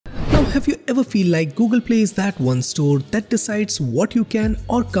have you ever feel like Google Play is that one store that decides what you can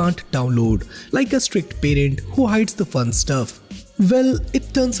or can't download, like a strict parent who hides the fun stuff? Well,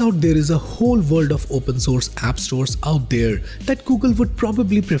 it turns out there is a whole world of open source app stores out there that Google would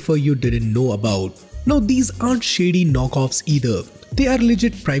probably prefer you didn't know about. Now, these aren't shady knockoffs either. They are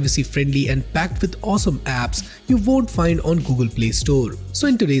legit privacy friendly and packed with awesome apps you won't find on Google Play Store. So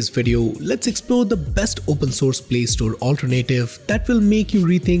in today's video, let's explore the best open source Play Store alternative that will make you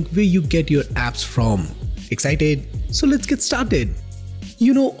rethink where you get your apps from. Excited? So let's get started.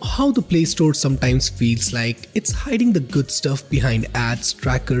 You know how the Play Store sometimes feels like it's hiding the good stuff behind ads,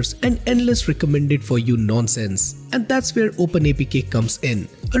 trackers, and endless recommended for you nonsense. And that's where OpenAPK comes in,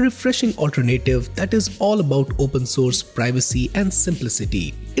 a refreshing alternative that is all about open source, privacy, and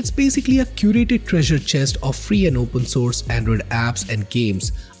simplicity. It's basically a curated treasure chest of free and open source Android apps and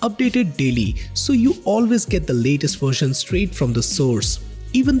games, updated daily, so you always get the latest version straight from the source.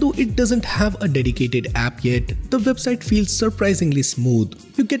 Even though it doesn't have a dedicated app yet, the website feels surprisingly smooth.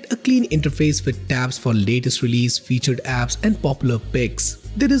 You get a clean interface with tabs for latest release, featured apps, and popular picks.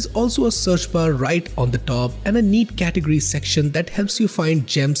 There is also a search bar right on the top and a neat category section that helps you find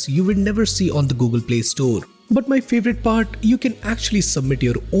gems you would never see on the Google Play Store. But my favorite part, you can actually submit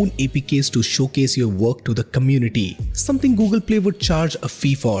your own APKs to showcase your work to the community, something Google Play would charge a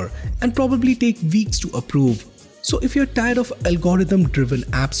fee for and probably take weeks to approve. So if you're tired of algorithm-driven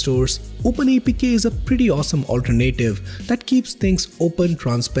app stores, OpenAPK is a pretty awesome alternative that keeps things open,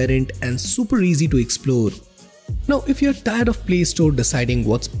 transparent, and super easy to explore. Now, if you're tired of Play Store deciding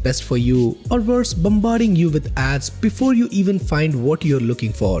what's best for you, or worse, bombarding you with ads before you even find what you're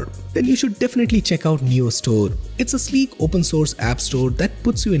looking for, then you should definitely check out Neo Store. It's a sleek open source app store that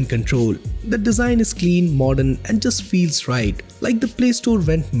puts you in control. The design is clean, modern, and just feels right, like the Play Store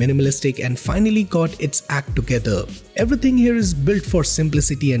went minimalistic and finally got its act together. Everything here is built for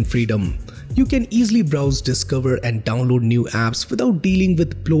simplicity and freedom. You can easily browse, discover, and download new apps without dealing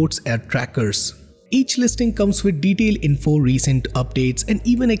with bloats or trackers. Each listing comes with detailed info, recent updates, and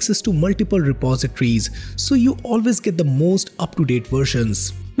even access to multiple repositories, so you always get the most up-to-date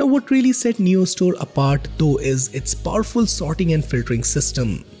versions. Now, what really set Neo Store apart though is its powerful sorting and filtering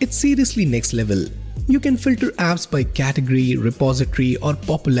system. It's seriously next level. You can filter apps by category, repository, or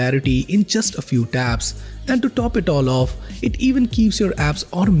popularity in just a few taps. And to top it all off, it even keeps your apps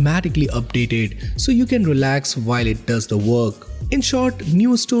automatically updated so you can relax while it does the work. In short,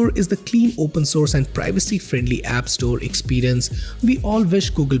 Neo Store is the clean open source and privacy friendly app store experience we all wish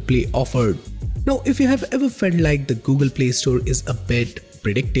Google Play offered. Now, if you have ever felt like the Google Play Store is a bit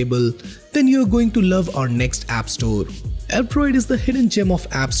predictable, then you're going to love our next app store. F-Droid is the hidden gem of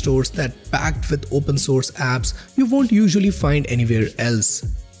app stores that packed with open source apps you won't usually find anywhere else.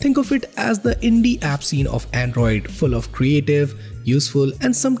 Think of it as the indie app scene of Android, full of creative, useful,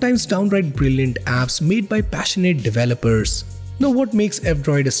 and sometimes downright brilliant apps made by passionate developers. Now, what makes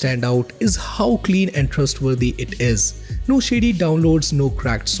F-Droid stand out is how clean and trustworthy it is. No shady downloads, no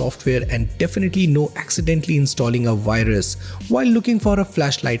cracked software, and definitely no accidentally installing a virus while looking for a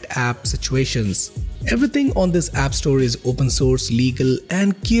flashlight app situations. Everything on this app store is open source, legal,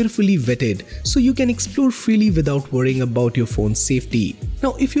 and carefully vetted, so you can explore freely without worrying about your phone's safety.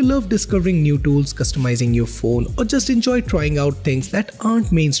 Now, if you love discovering new tools, customizing your phone, or just enjoy trying out things that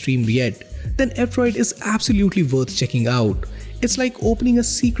aren't mainstream yet, then F-Droid is absolutely worth checking out. It's like opening a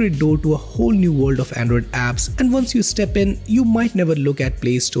secret door to a whole new world of Android apps, and once you step in, you might never look at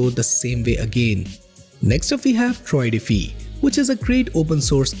Play Store the same way again. Next up we have Droid-ify, which is a great open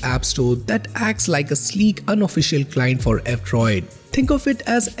source app store that acts like a sleek unofficial client for F-Droid. Think of it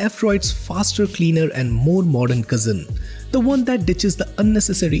as F-Droid's faster, cleaner, and more modern cousin, the one that ditches the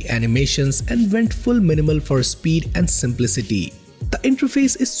unnecessary animations and went full minimal for speed and simplicity. The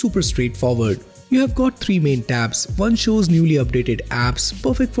interface is super straightforward. You have got three main tabs. One shows newly updated apps,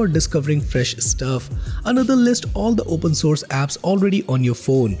 perfect for discovering fresh stuff. Another lists all the open source apps already on your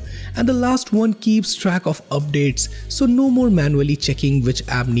phone. And the last one keeps track of updates, so no more manually checking which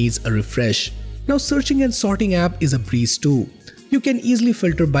app needs a refresh. Now, searching and sorting app is a breeze too. You can easily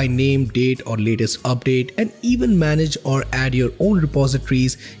filter by name, date, or latest update, and even manage or add your own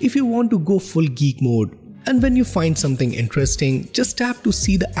repositories if you want to go full geek mode. And when you find something interesting, just tap to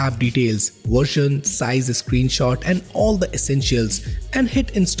see the app details, version, size, screenshot, and all the essentials, and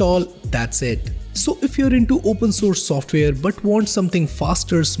hit install. That's it. So if you're into open source software but want something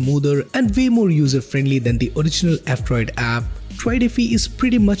faster, smoother, and way more user friendly than the original F-Droid app, Droid-ify is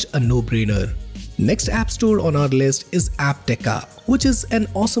pretty much a no-brainer. Next app store on our list is Appteka, which is an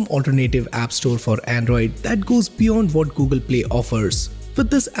awesome alternative app store for Android that goes beyond what Google Play offers. With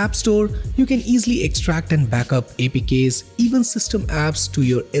this App Store, you can easily extract and backup APKs, even system apps to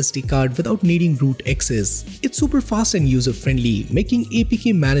your SD card without needing root access. It's super fast and user-friendly, making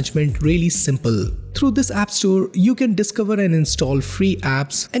APK management really simple. Through this App Store, you can discover and install free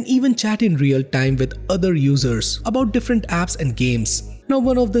apps and even chat in real time with other users about different apps and games. Now,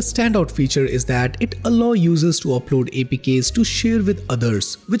 one of the standout features is that it allows users to upload APKs to share with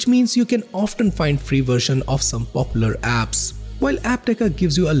others, which means you can often find free version of some popular apps. While Appteka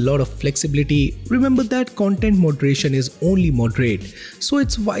gives you a lot of flexibility, remember that content moderation is only moderate, so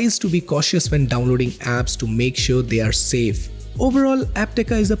it's wise to be cautious when downloading apps to make sure they are safe. Overall,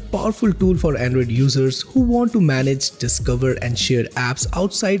 Appteka is a powerful tool for Android users who want to manage, discover and share apps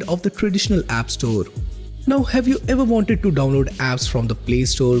outside of the traditional App Store. Now, have you ever wanted to download apps from the Play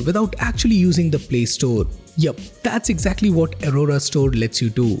Store without actually using the Play Store? Yup, that's exactly what Aurora Store lets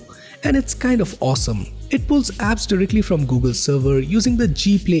you do. And it's kind of awesome. It pulls apps directly from Google server using the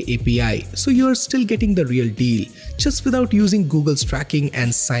Gplay API, so you are still getting the real deal, just without using Google's tracking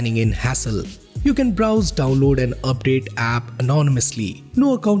and signing in hassle. You can browse, download and update app anonymously.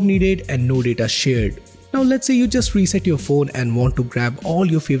 No account needed and no data shared. Now let's say you just reset your phone and want to grab all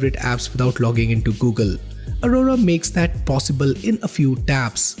your favorite apps without logging into Google. Aurora makes that possible in a few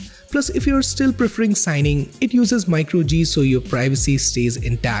taps. Plus, if you're still preferring signing, it uses microG so your privacy stays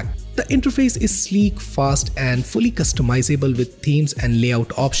intact. The interface is sleek, fast and fully customizable with themes and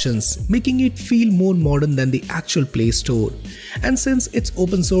layout options, making it feel more modern than the actual Play Store. And since it's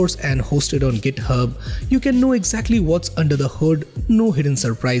open source and hosted on GitHub, you can know exactly what's under the hood, no hidden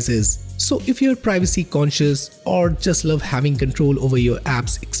surprises. So if you're privacy conscious or just love having control over your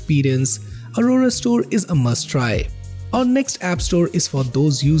app's experience, Aurora Store is a must-try. Our next App Store is for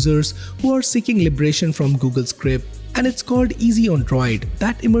those users who are seeking liberation from Google's grip, and it's called IzzyOnDroid,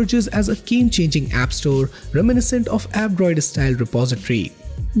 that emerges as a game-changing app store reminiscent of F-Droid style repository.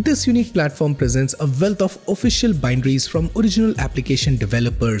 This unique platform presents a wealth of official binaries from original application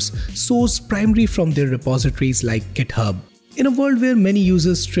developers, sourced primarily from their repositories like GitHub. In a world where many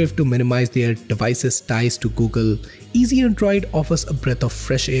users strive to minimize their devices' ties to Google, IzzyOnDroid offers a breath of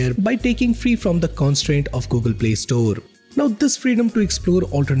fresh air by taking free from the constraint of Google Play Store. Now, this freedom to explore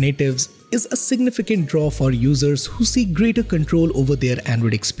alternatives is a significant draw for users who seek greater control over their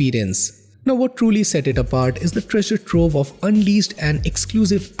Android experience. Now, what truly set it apart is the treasure trove of unleashed and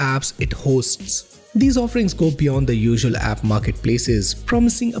exclusive apps it hosts. These offerings go beyond the usual app marketplaces,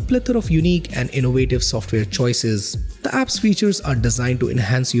 promising a plethora of unique and innovative software choices. The app's features are designed to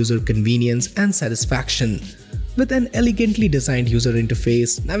enhance user convenience and satisfaction. With an elegantly designed user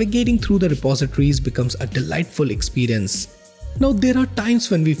interface, navigating through the repositories becomes a delightful experience. Now, there are times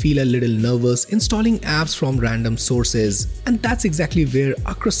when we feel a little nervous installing apps from random sources, and that's exactly where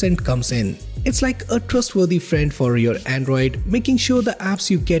Accrescent comes in. It's like a trustworthy friend for your Android, making sure the apps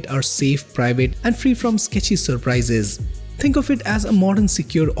you get are safe, private, and free from sketchy surprises. Think of it as a modern,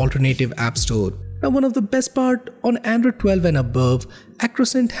 secure alternative app store. Now, one of the best part, on Android 12 and above,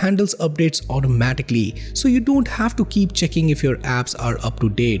 Accrescent handles updates automatically, so you don't have to keep checking if your apps are up to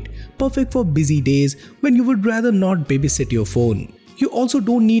date. Perfect for busy days when you would rather not babysit your phone. You also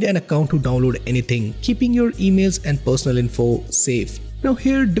don't need an account to download anything, keeping your emails and personal info safe. Now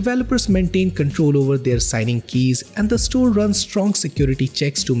here, developers maintain control over their signing keys, and the store runs strong security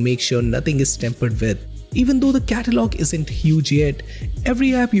checks to make sure nothing is tampered with. Even though the catalog isn't huge yet,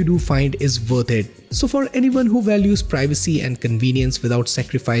 every app you do find is worth it. So for anyone who values privacy and convenience without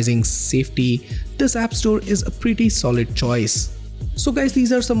sacrificing safety, this app store is a pretty solid choice. So guys,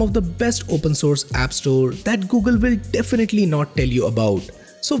 these are some of the best open source app store that Google will definitely not tell you about.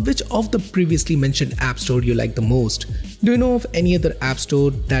 So which of the previously mentioned app store you like the most? Do you know of any other app store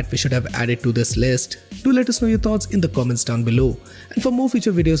that we should have added to this list? Do let us know your thoughts in the comments down below. And for more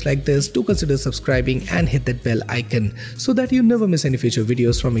future videos like this, do consider subscribing and hit that bell icon so that you never miss any future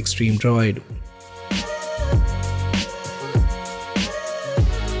videos from Extreme Droid.